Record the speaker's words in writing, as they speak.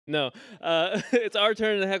No, it's our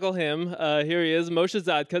turn to heckle him. Here he is, Moshe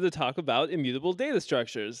Zadka, to talk about immutable data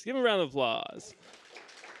structures. Give him a round of applause.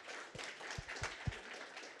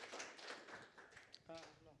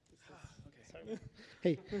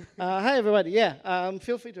 Hey, hi everybody. Yeah,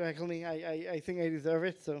 feel free to heckle me. I think I deserve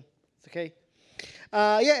it, so it's okay.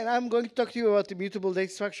 Yeah, and I'm going to talk to you about immutable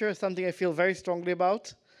data structure, something I feel very strongly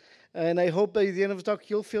about. And I hope by the end of the talk,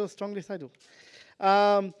 you'll feel as strongly as I do.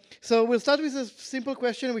 So we'll start with a simple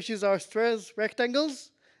question, which is, are squares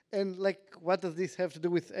rectangles? And like, what does this have to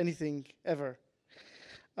do with anything ever?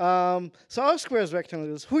 So are squares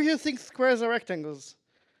rectangles? Who here thinks squares are rectangles?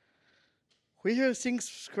 Who here thinks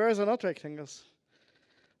squares are not rectangles?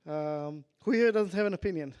 Who here doesn't have an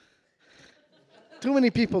opinion? Too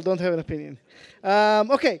many people don't have an opinion.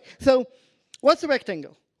 Okay, so what's a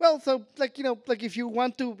rectangle? Well, so like if you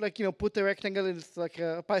want to put a rectangle in like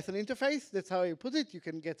a Python interface, that's how you put it. You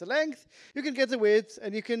can get the length, you can get the width,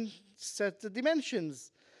 and you can set the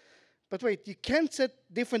dimensions. But wait, you can't set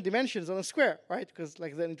different dimensions on a square, right? Because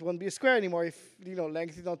like then it won't be a square anymore if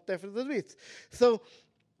length is not different than width. So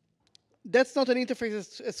that's not an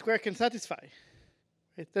interface a square can satisfy.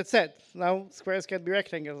 Right? That said, now squares can be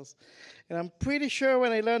rectangles. And I'm pretty sure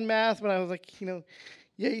when I learned math, when I was like,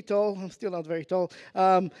 yay tall, I'm still not very tall,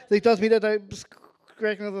 they taught me that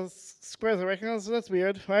squares are rectangles, so that's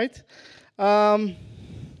weird, right?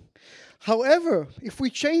 However, if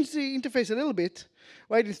we change the interface a little bit,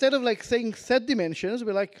 right, instead of like saying set dimensions,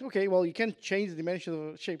 we're like, okay, well, you can't change the dimensions of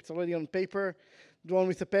a shape. It's already on paper, drawn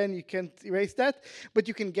with a pen, you can't erase that, but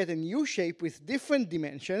you can get a new shape with different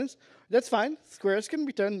dimensions. That's fine. Squares can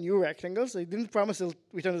return new rectangles. They didn't promise they'll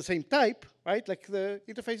return the same type, right? Like the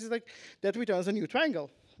interface is like, that returns a new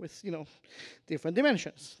triangle with, different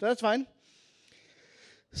dimensions. So that's fine.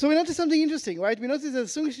 So we noticed something interesting, right? We noticed that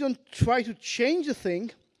as soon as you don't try to change a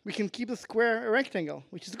thing, we can keep the square a rectangle,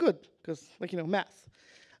 which is good, because, math.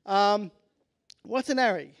 What's an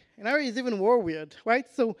array? An array is even more weird, right?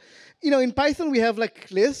 So, in Python we have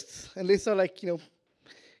like lists, and lists are like,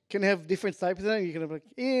 can have different types of them. You can have like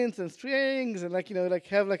ints and strings, and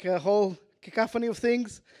have like a whole cacophony of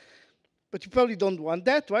things. But you probably don't want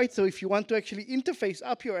that, right? So if you want to actually interface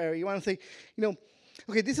up your array, you want to say,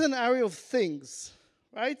 okay, this is an array of things,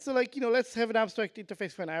 right? So let's have an abstract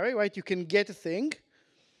interface for an array, right? You can get a thing,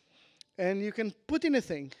 and you can put in a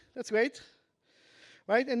thing. That's great,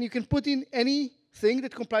 right? And you can put in any thing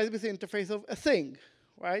that complies with the interface of a thing,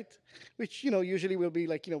 right? Which usually will be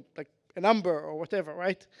like like a number or whatever,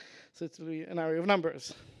 right? So it's really an array of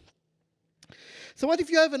numbers. So what if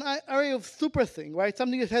you have an array of super thing, right?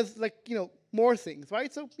 Something that has like more things,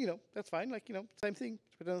 right? So that's fine, like same thing,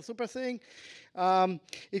 put in a super thing.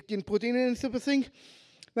 It can put in a super thing.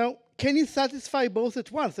 Now, can you satisfy both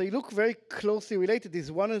at once? They look very closely related.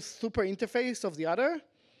 Is one a super interface of the other?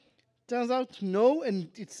 Turns out no, and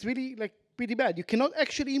it's really like pretty bad. You cannot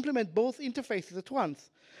actually implement both interfaces at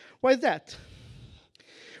once. Why is that?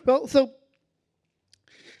 Well, so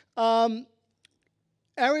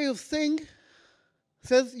array of thing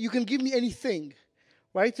says you can give me anything,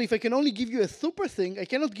 right? So if I can only give you a super thing, I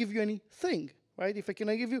cannot give you anything, right? If I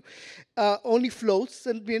cannot give you only floats,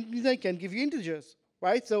 then means I can give you integers,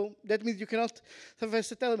 right? So that means you cannot satisfy a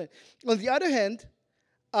set element. On the other hand,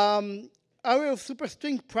 array of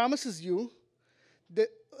superstring promises you that,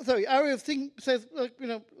 array of thing says,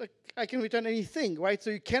 I can return anything, right? So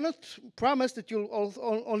you cannot promise that you'll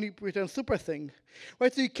also only return super thing,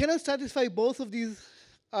 right? So you cannot satisfy both of these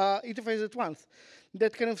interfaces at once.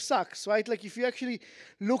 That kind of sucks, right? Like if you actually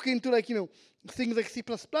look into things like C++,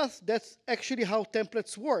 that's actually how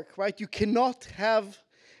templates work, right? You cannot have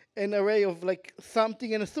an array of like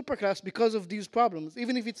something in a superclass because of these problems,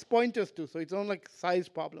 even if it's pointers too, so it's not like size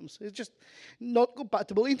problems. It's just not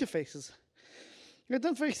compatible interfaces.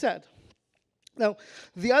 That's very sad. Now,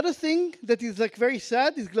 the other thing that is like very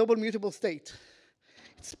sad is global mutable state.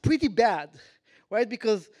 It's pretty bad, right?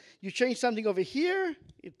 Because you change something over here,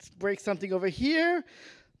 it breaks something over here.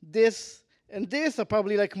 This and this are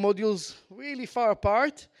probably like modules really far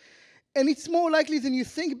apart. And it's more likely than you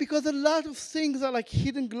think because a lot of things are like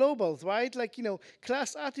hidden globals, right? Like,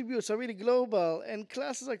 class attributes are really global and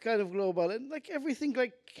classes are kind of global and like everything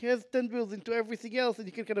like has tendrils into everything else and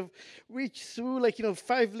you can kind of reach through like,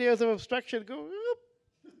 5 layers of abstraction and go, whoop.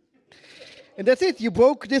 And that's it, you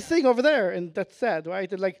broke this thing over there and that's sad,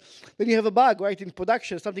 right? And like, then you have a bug, right? In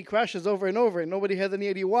production, something crashes over and over and nobody has any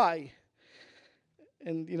idea why.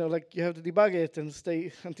 And, like you have to debug it and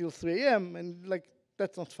stay until 3 a.m. and like,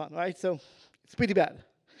 that's not fun, right? So it's pretty bad.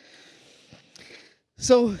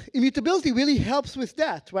 So immutability really helps with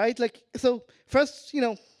that, right? Like, so first,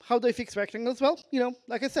 how do I fix rectangles? Well,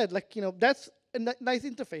 like I said, like, that's a nice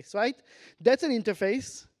interface, right? That's an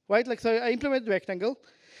interface, right? Like, so I implement rectangle.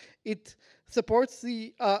 It supports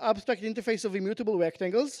the abstract interface of immutable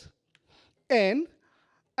rectangles, and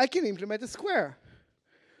I can implement a square,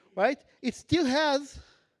 right? It still has,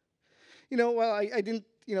 well, I didn't,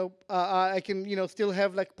 I can, still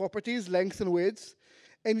have like properties, lengths and widths,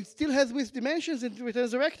 and it still has width dimensions and it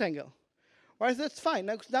returns a rectangle, right? So that's fine.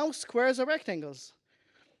 Now squares are rectangles,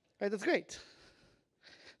 right? That's great.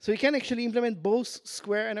 So you can actually implement both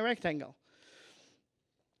square and a rectangle.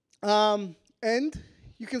 And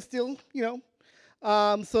you can still,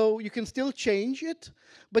 so you can still change it,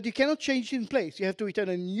 but you cannot change it in place. You have to return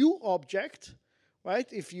a new object, right?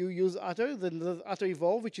 If you use utter, then there's utter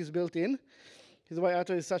evolve, which is built in. This is why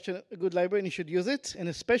utter is such a good library, and you should use it. And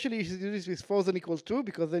especially you should do this with frozen equals true,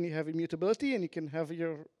 because then you have immutability, and you can have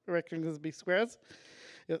your rectangles be squares.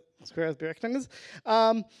 Squares be rectangles.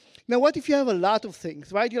 Now, what if you have a lot of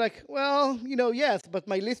things, right? You're like, well, yes, but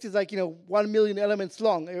my list is like, 1 million elements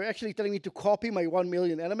long. You're actually telling me to copy my 1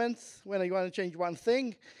 million elements when I want to change one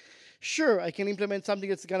thing. Sure, I can implement something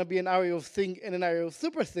that's going to be an array of thing and an array of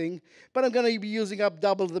super thing, but I'm going to be using up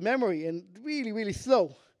double the memory and really, really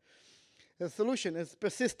slow. The solution is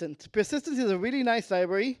persistent. Persistence is a really nice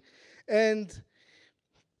library, and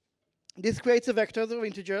this creates a vector of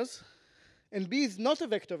integers. And B is not a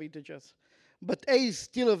vector of integers, but A is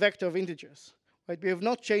still a vector of integers, right? We have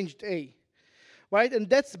not changed A, right? And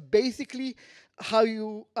that's basically how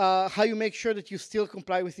you make sure that you still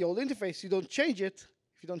comply with the old interface. You don't change it.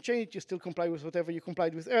 If you don't change it, you still comply with whatever you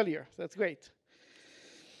complied with earlier. So that's great.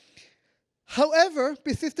 However,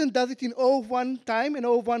 persistent does it in O of 1 time and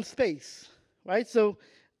O of 1 space, right? So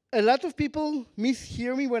a lot of people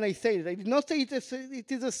mishear me when I say it. I did not say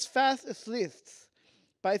it is as fast as lists.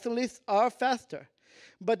 Python lists are faster,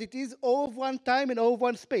 but it is O of 1 time and O of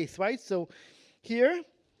 1 space, right? So here,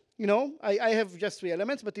 I have just 3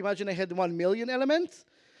 elements, but imagine I had 1 million elements.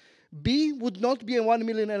 B would not be a 1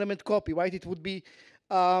 million element copy, right? It would be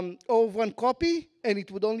O of 1 copy, and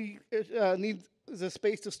it would only need the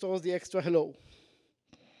space to store the extra hello,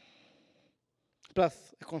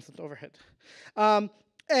 plus a constant overhead. And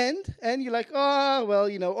you're like, oh, well,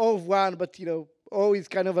 O of 1, but, O is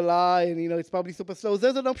kind of a lie, and it's probably super slow.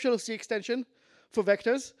 There's an optional C extension for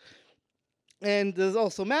vectors, and there's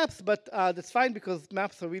also maps, but that's fine because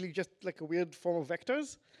maps are really just like a weird form of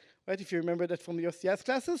vectors, right? If you remember that from your CS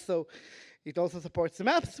classes, so it also supports the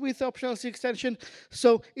maps with the optional C extension.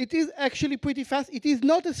 So it is actually pretty fast. It is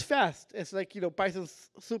not as fast as like Python's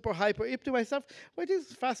super hyper optimized stuff, but it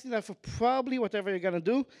is fast enough for probably whatever you're gonna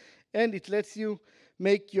do, and it lets you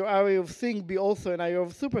make your array of thing be also an array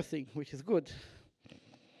of super thing, which is good.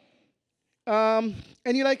 And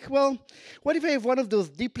you're like, well, what if I have one of those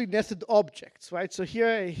deeply nested objects, right? So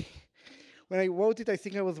here, when I wrote it, I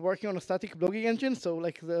think I was working on a static blogging engine. So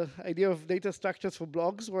like the idea of data structures for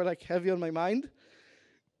blogs were like heavy on my mind.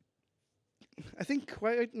 I think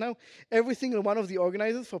right now, every single one of the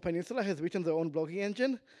organizers for Pyninsula has written their own blogging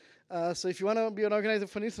engine. So if you want to be an organizer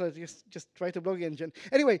for Pyninsula, just write a blogging engine.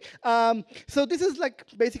 Anyway, so this is like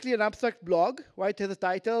basically an abstract blog, right? It has a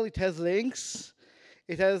title, it has links.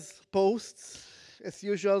 It has posts. As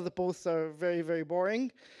usual, the posts are very, very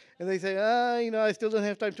boring. And they say, I still don't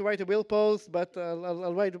have time to write a real post, but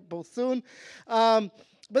I'll write a post soon. But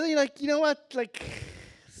then you're like, you know what? Like,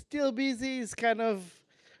 still busy is kind of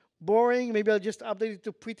boring. Maybe I'll just update it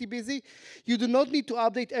to pretty busy. You do not need to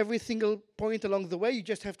update every single point along the way. You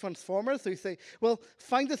just have transformers. So you say, well,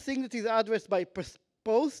 find the thing that is addressed by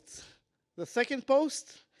posts, the second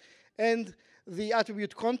post, and the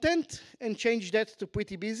attribute content, and change that to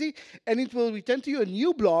pretty busy, and it will return to you a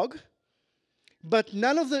new blog, but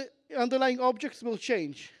none of the underlying objects will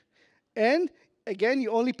change. And again,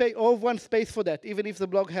 you only pay O of 1 space for that, even if the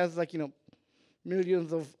blog has like,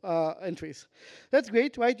 millions of entries. That's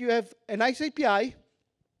great, right? You have a nice API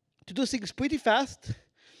to do things pretty fast,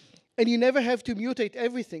 and you never have to mutate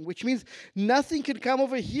everything, which means nothing can come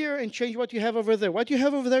over here and change what you have over there. What you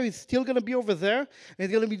have over there is still going to be over there, and it's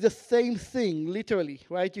going to be the same thing, literally,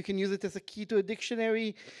 right? You can use it as a key to a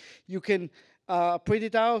dictionary. You can print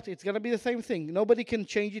it out. It's going to be the same thing. Nobody can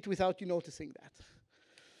change it without you noticing that.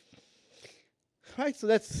 Right, so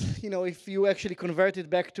that's, if you actually convert it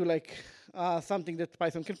back to like something that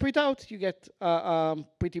Python can print out, you get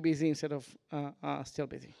pretty busy instead of still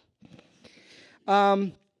busy.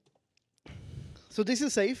 So this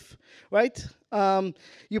is safe, right?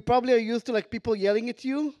 You probably are used to like people yelling at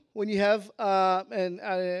you when you have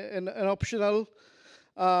an optional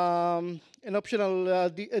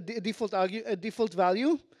default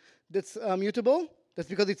value that's mutable. That's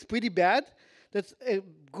because it's pretty bad. That's a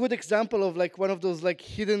good example of like one of those like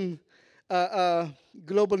hidden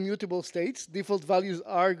global mutable states. Default values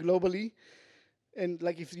are globally, and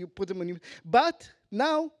like if you put them on, but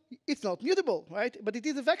now it's not mutable, right? But it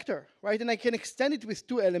is a vector, right? And I can extend it with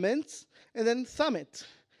 2 elements and then sum it.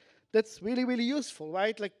 That's really, really useful,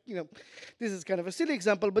 right? Like, this is kind of a silly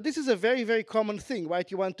example, but this is a very, very common thing, right?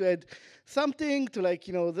 You want to add something to like,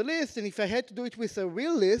 the list, and if I had to do it with a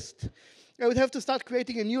real list, I would have to start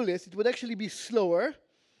creating a new list. It would actually be slower,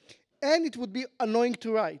 and it would be annoying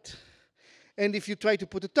to write. And if you try to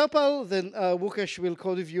put a tuple, then Wukash will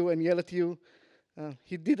code review and yell at you.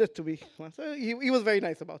 He did it to me once. He was very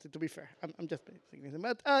nice about it, to be fair. I'm just saying this.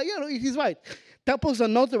 But, he's right. Tuples are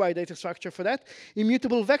not the right data structure for that.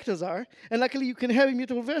 Immutable vectors are. And luckily, you can have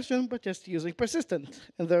immutable version, but just using persistent.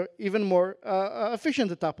 And they're even more efficient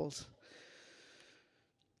than tuples.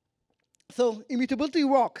 So immutability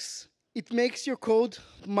rocks. It makes your code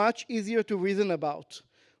much easier to reason about.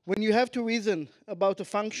 When you have to reason about a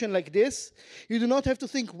function like this, you do not have to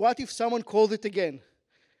think, what if someone calls it again?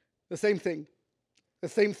 The same thing. The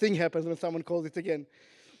same thing happens when someone calls it again.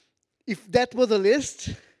 If that was a list,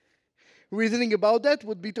 reasoning about that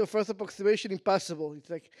would be, to a first approximation, impossible. It's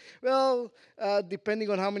like, well, depending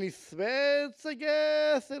on how many threads, I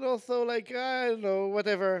guess, and also like, I don't know,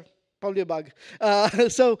 whatever, probably a bug. And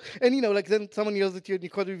then someone yells at you in your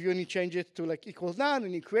code review and you change it to like equals none,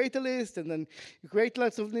 and you create a list, and then you create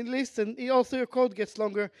lots of lists, and also your code gets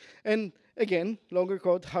longer. And again, longer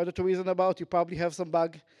code, harder to reason about. You probably have some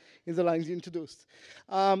bug in the lines you introduced.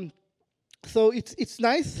 So it's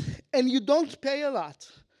nice, and you don't pay a lot,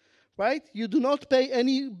 right? You do not pay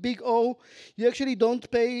any big O. You actually don't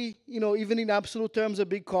pay, even in absolute terms, a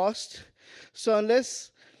big cost. So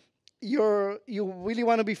unless you really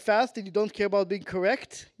want to be fast and you don't care about being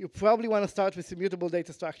correct, you probably want to start with immutable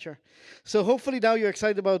data structure. So hopefully now you're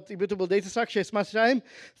excited about immutable data structure as much as I am.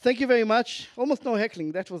 Thank you very much. Almost no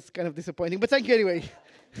heckling. That was kind of disappointing, but thank you anyway.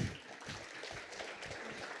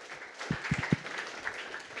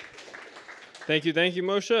 Thank you,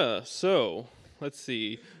 Moshe. So let's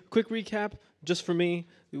see. Quick recap, just for me.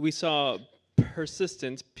 We saw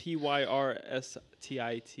persistent,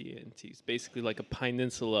 P-Y-R-S-T-I-T-N-T. It's basically like a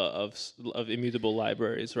Pyninsula of immutable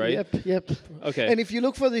libraries, right? Yep. Okay. And if you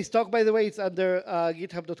look for this talk, by the way, it's under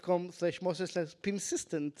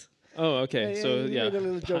github.com/moshe/pinsistent. Oh, okay. So yeah, made a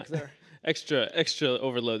little joke there. extra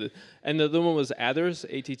overloaded. And the other one was Adders,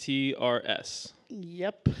 A-T-T-R-S.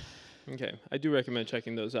 Yep. Okay, I do recommend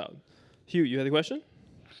checking those out. Hugh, you had a question?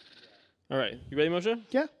 All right, you ready, Moshe?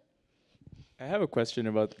 Yeah. I have a question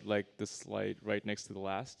about like the slide right next to the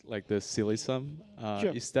last, like the silly sum.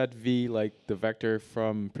 Sure. Is that V like the vector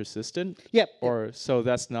from persistent? Yep. Or so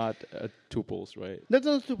that's not tuples, right? That's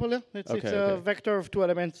not a tuple. Yeah. It's Okay, a vector of 2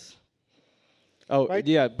 elements. Oh, right?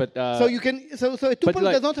 yeah, but so you can so a tuple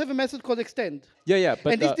like does not have a method called extend. Yeah,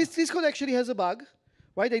 but and this code actually has a bug,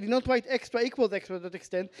 right? I did not write extra equals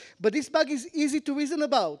extra.extend, but this bug is easy to reason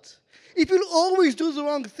about. It will always do the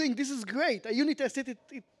wrong thing. This is great. A unit test it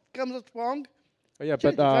comes out wrong. Oh, yeah,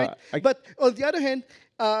 Change but right? But on the other hand,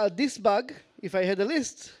 this bug, if I had a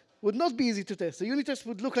list, would not be easy to test. The unit test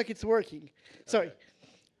would look like it's working. Sorry.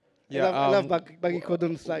 Yeah, I love buggy code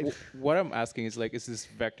on the slide. What I'm asking is like, is this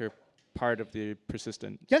vector part of the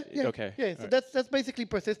persistent? Yeah. Okay. Yeah. So that's basically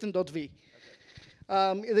persistent.v.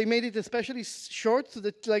 They made it especially short so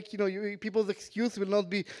that people's excuse will not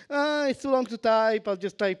be, it's too long to type. I'll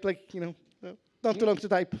just type not too long to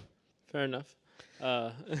type. Fair enough.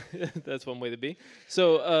 That's one way to be.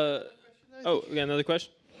 So, we got another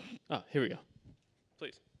question? Oh, here we go.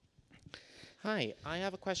 Please. Hi, I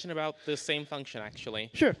have a question about the same function,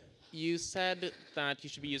 actually. Sure. You said that you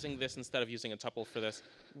should be using this instead of using a tuple for this.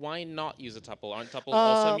 Why not use a tuple? Aren't tuples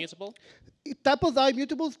also immutable? Tuples are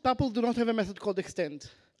immutable. Tuples do not have a method called extend.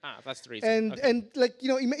 Ah, that's the reason. And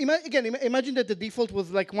imagine that the default was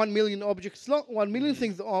like 1 million objects long, 1 million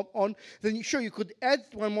things on. Then you could add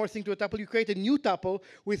one more thing to a tuple. You create a new tuple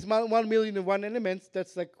with 1 million and 1 elements.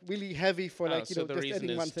 That's like really heavy for so the just reason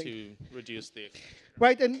adding one is thing. to reduce the.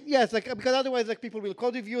 Right, and yes, because otherwise people will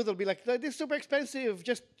code review. They'll be like, this is super expensive.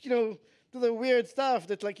 Just do the weird stuff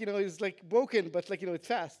that is broken, but it's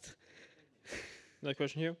fast. Another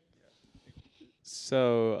question here.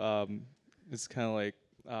 So it's kind of like,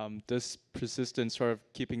 does persistent sort of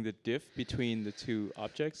keeping the diff between the 2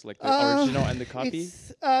 objects, like the original and the copy?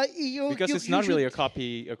 Because it's not really a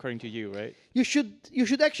copy according to you, right? You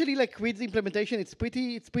should actually read the implementation. It's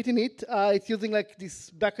pretty neat. It's using this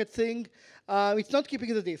bucket thing. It's not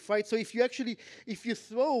keeping the diff, right? So if you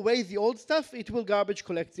throw away the old stuff, it will garbage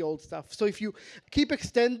collect the old stuff. So if you keep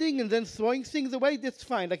extending and then throwing things away, that's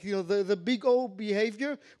fine. The big O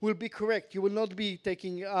behavior will be correct. You will not be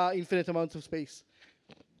taking infinite amounts of space.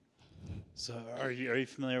 So are you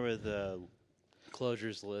familiar with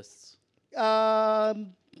closures lists?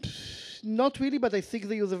 Not really, but I think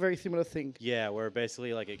they use a very similar thing. Yeah, where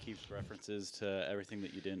basically like it keeps references to everything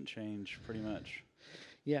that you didn't change, pretty much.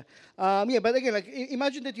 Yeah, yeah, but again, like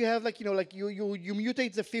imagine that you have like you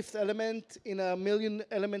mutate the fifth element in a million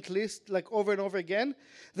element list like over and over again,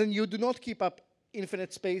 then you do not keep up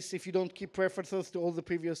infinite space if you don't keep references to all the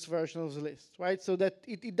previous versions of the list, right? So that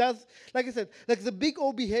it does, like I said, like the big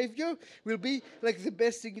O behavior will be like the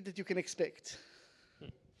best thing that you can expect.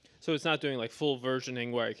 So it's not doing like full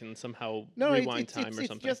versioning where I can somehow rewind time or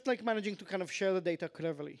something. It's just like managing to kind of share the data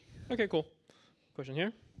cleverly. Okay, cool. Question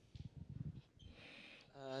here.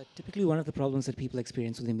 Typically, one of the problems that people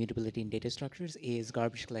experience with immutability in data structures is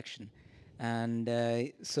garbage collection. And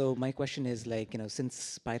so my question is, like,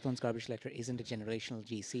 since Python's garbage collector isn't a generational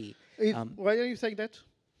GC. Why are you saying that?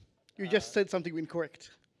 You just said something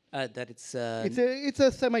incorrect. That it's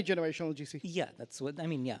a semi-generational GC. Yeah, that's what I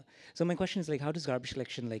mean. Yeah. So my question is like, how does garbage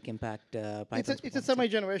collection like impact Python? It's a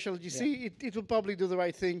semi-generational GC. Yeah. It will probably do the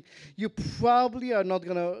right thing. You probably are not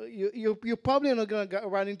gonna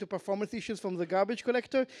run into performance issues from the garbage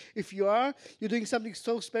collector. If you are, you're doing something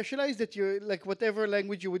so specialized that you're like whatever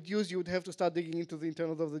language you would use, you would have to start digging into the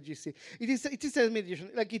internals of the GC. It is a mediation.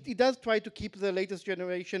 Like it does try to keep the latest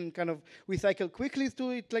generation kind of recycled quickly to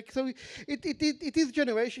it. Like so, it is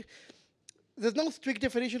generation. There's no strict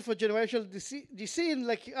definition for generational GC, and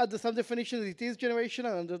like under some definitions it is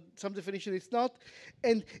generational, under some definitions it's not.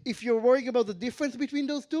 And if you're worrying about the difference between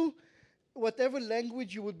those two, whatever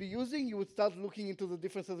language you would be using, you would start looking into the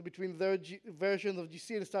differences between their versions of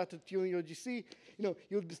GC and start to tune your GC. You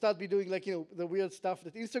would start be doing like the weird stuff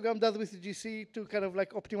that Instagram does with the GC to kind of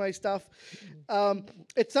like optimize stuff.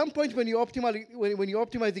 At some point, when you're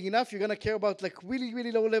optimizing enough, you're gonna care about like really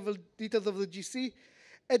really low level details of the GC.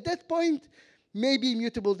 At that point, maybe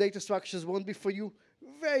immutable data structures won't be for you.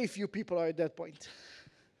 Very few people are at that point.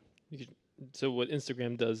 So what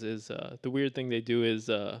Instagram does is the weird thing they do is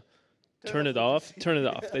turn it off. Turn it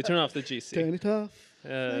off. They turn off the GC. Turn it off.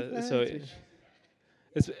 So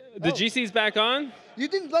the GC's back on. You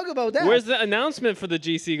didn't blog about that. Where's the announcement for the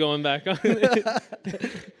GC going back on? All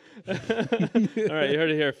right, you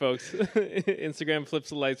heard it here, folks. Instagram flips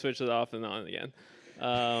the light switches off and on again.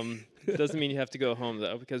 Doesn't mean you have to go home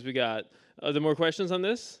though, because we got. Are there more questions on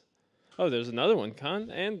this? Oh, there's another one, Khan,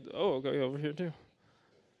 and I'll go over here too.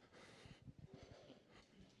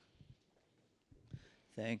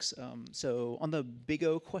 Thanks. So on the big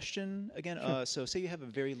O question again, so say you have a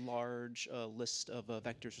very large list of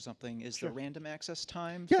vectors or something. Is the random access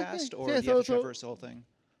time fast, or do you have to traverse the whole thing?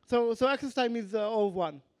 So access time is O of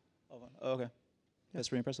 1. Oh, okay. That's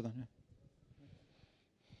pretty impressive then. Yeah.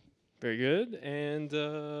 Very good. And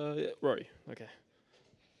Rory, okay.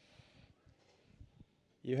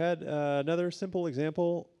 You had another simple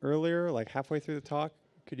example earlier, like halfway through the talk.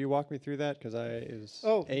 Could you walk me through that? Because A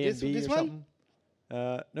and B or something.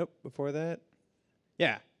 Nope, before that.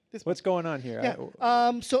 Yeah. What's going on here?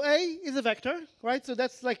 Yeah. So A is a vector, right? So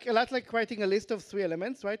that's like a lot like writing a list of 3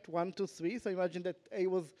 elements, right? 1, 2, 3. So imagine that A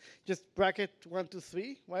was just bracket 1, 2,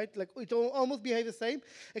 3, right? Like it almost behaves the same,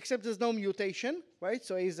 except there's no mutation, right?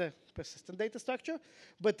 So A is a persistent data structure,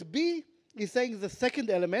 but B is saying the second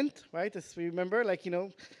element, right? As we remember, like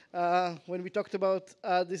when we talked about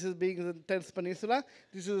this as being the 10th Pyninsula,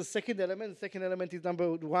 this is the second element. The second element is number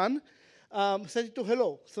 1. Set it to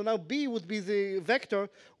hello. So now B would be the vector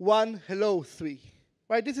 1, hello, 3.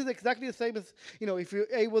 Right? This is exactly the same as, if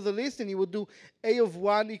A was a list and you would do A of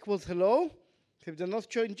 1 equals hello. If it does not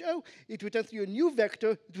change O, it returns you a new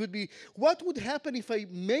vector. It would be, what would happen if I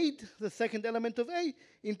made the second element of A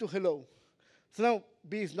into hello? So now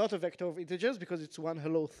B is not a vector of integers because it's 1,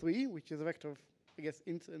 hello, 3, which is a vector of, I guess,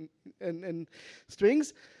 ints and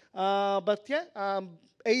strings. But yeah, A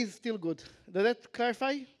is still good. Does that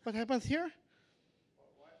clarify what happens here?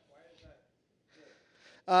 Why is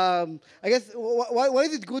that? I guess why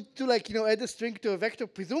is it good to add a string to a vector?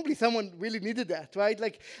 Presumably someone really needed that, right?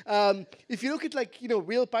 Like if you look at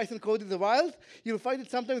real Python code in the wild, you'll find that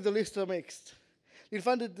sometimes the lists are mixed. You'll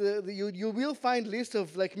find that you will find lists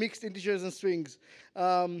of mixed integers and strings.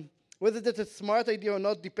 Whether that's a smart idea or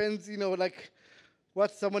not depends,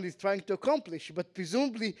 what someone is trying to accomplish, but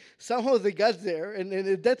presumably somehow they got there, and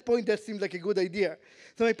at that point that seemed like a good idea.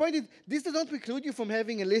 So my point is, this does not preclude you from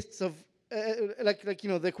having a list of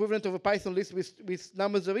the equivalent of a Python list with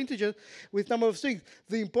numbers of integers, with number of strings.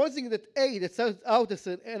 The important thing is that A that starts out as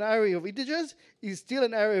an array of integers is still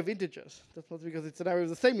an array of integers. That's not because it's an array of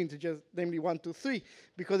the same integers, namely 1, 2, 3,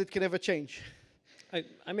 because it can never change.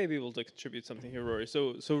 I may be able to contribute something here, Rory.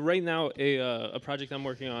 So right now, a project I'm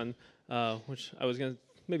working on, which I was going to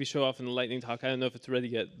maybe show off in the lightning talk. I don't know if it's ready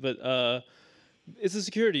yet, but it's a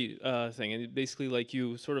security thing, and basically like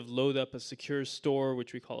you sort of load up a secure store,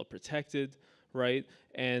 which we call a protected, right?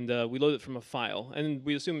 And we load it from a file, and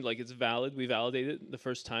we assume like it's valid. We validate it the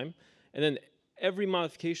first time, and then every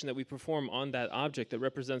modification that we perform on that object that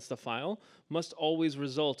represents the file must always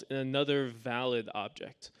result in another valid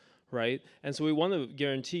object, right? And so we want to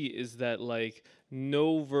guarantee is that like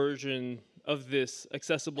no version of this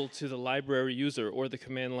accessible to the library user or the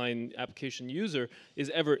command line application user is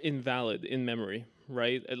ever invalid in memory,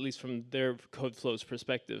 right? At least from their code flow's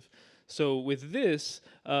perspective. So with this,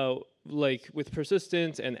 like with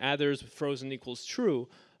persistent and adders, frozen equals true,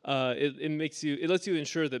 it lets you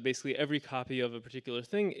ensure that basically every copy of a particular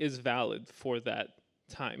thing is valid for that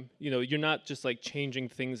time. You know, you're not just like changing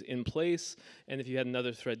things in place, and if you had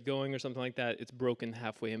another thread going or something like that, it's broken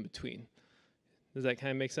halfway in between. Does that kind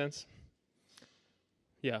of make sense?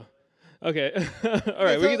 Yeah. Okay. All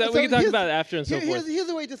right. We can talk about it after and so forth. Here's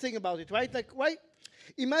the way to think about it, right? Like, why?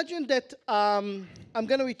 Imagine that I'm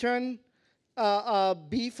going to return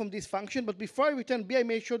B from this function, but before I return B, I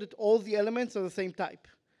make sure that all the elements are the same type.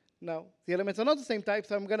 No, the elements are not the same type,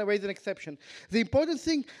 so I'm going to raise an exception. The important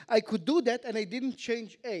thing, I could do that, and I didn't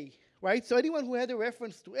change A, right? So anyone who had a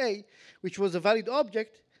reference to A, which was a valid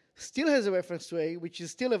object, still has a reference to A, which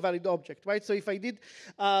is still a valid object, right? So if I did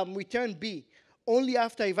return B, only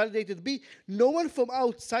after I validated B, no one from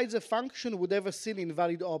outside the function would ever see an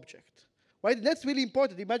invalid object, right? And that's really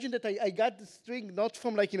important. Imagine that I got the string not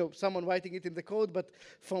from like, someone writing it in the code, but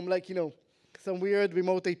from like, some weird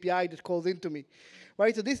remote API that calls into me,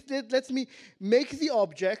 right? So this lets me make the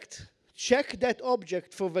object, check that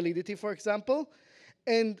object for validity, for example,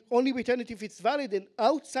 and only return it if it's valid. And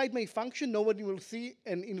outside my function, nobody will see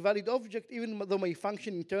an invalid object, even though my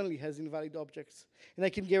function internally has invalid objects. And I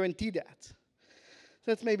can guarantee that.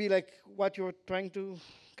 So that's maybe like what you're trying to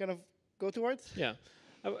kind of go towards? Yeah.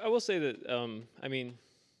 I will say that, I mean,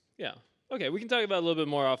 yeah. Okay, we can talk about it a little bit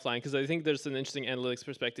more offline, because I think there's an interesting analytics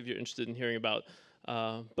perspective you're interested in hearing about.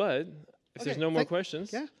 But if there's no more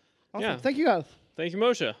questions. Yeah. Awesome. Yeah. Thank you, guys. Thank you,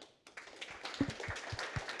 Moshe.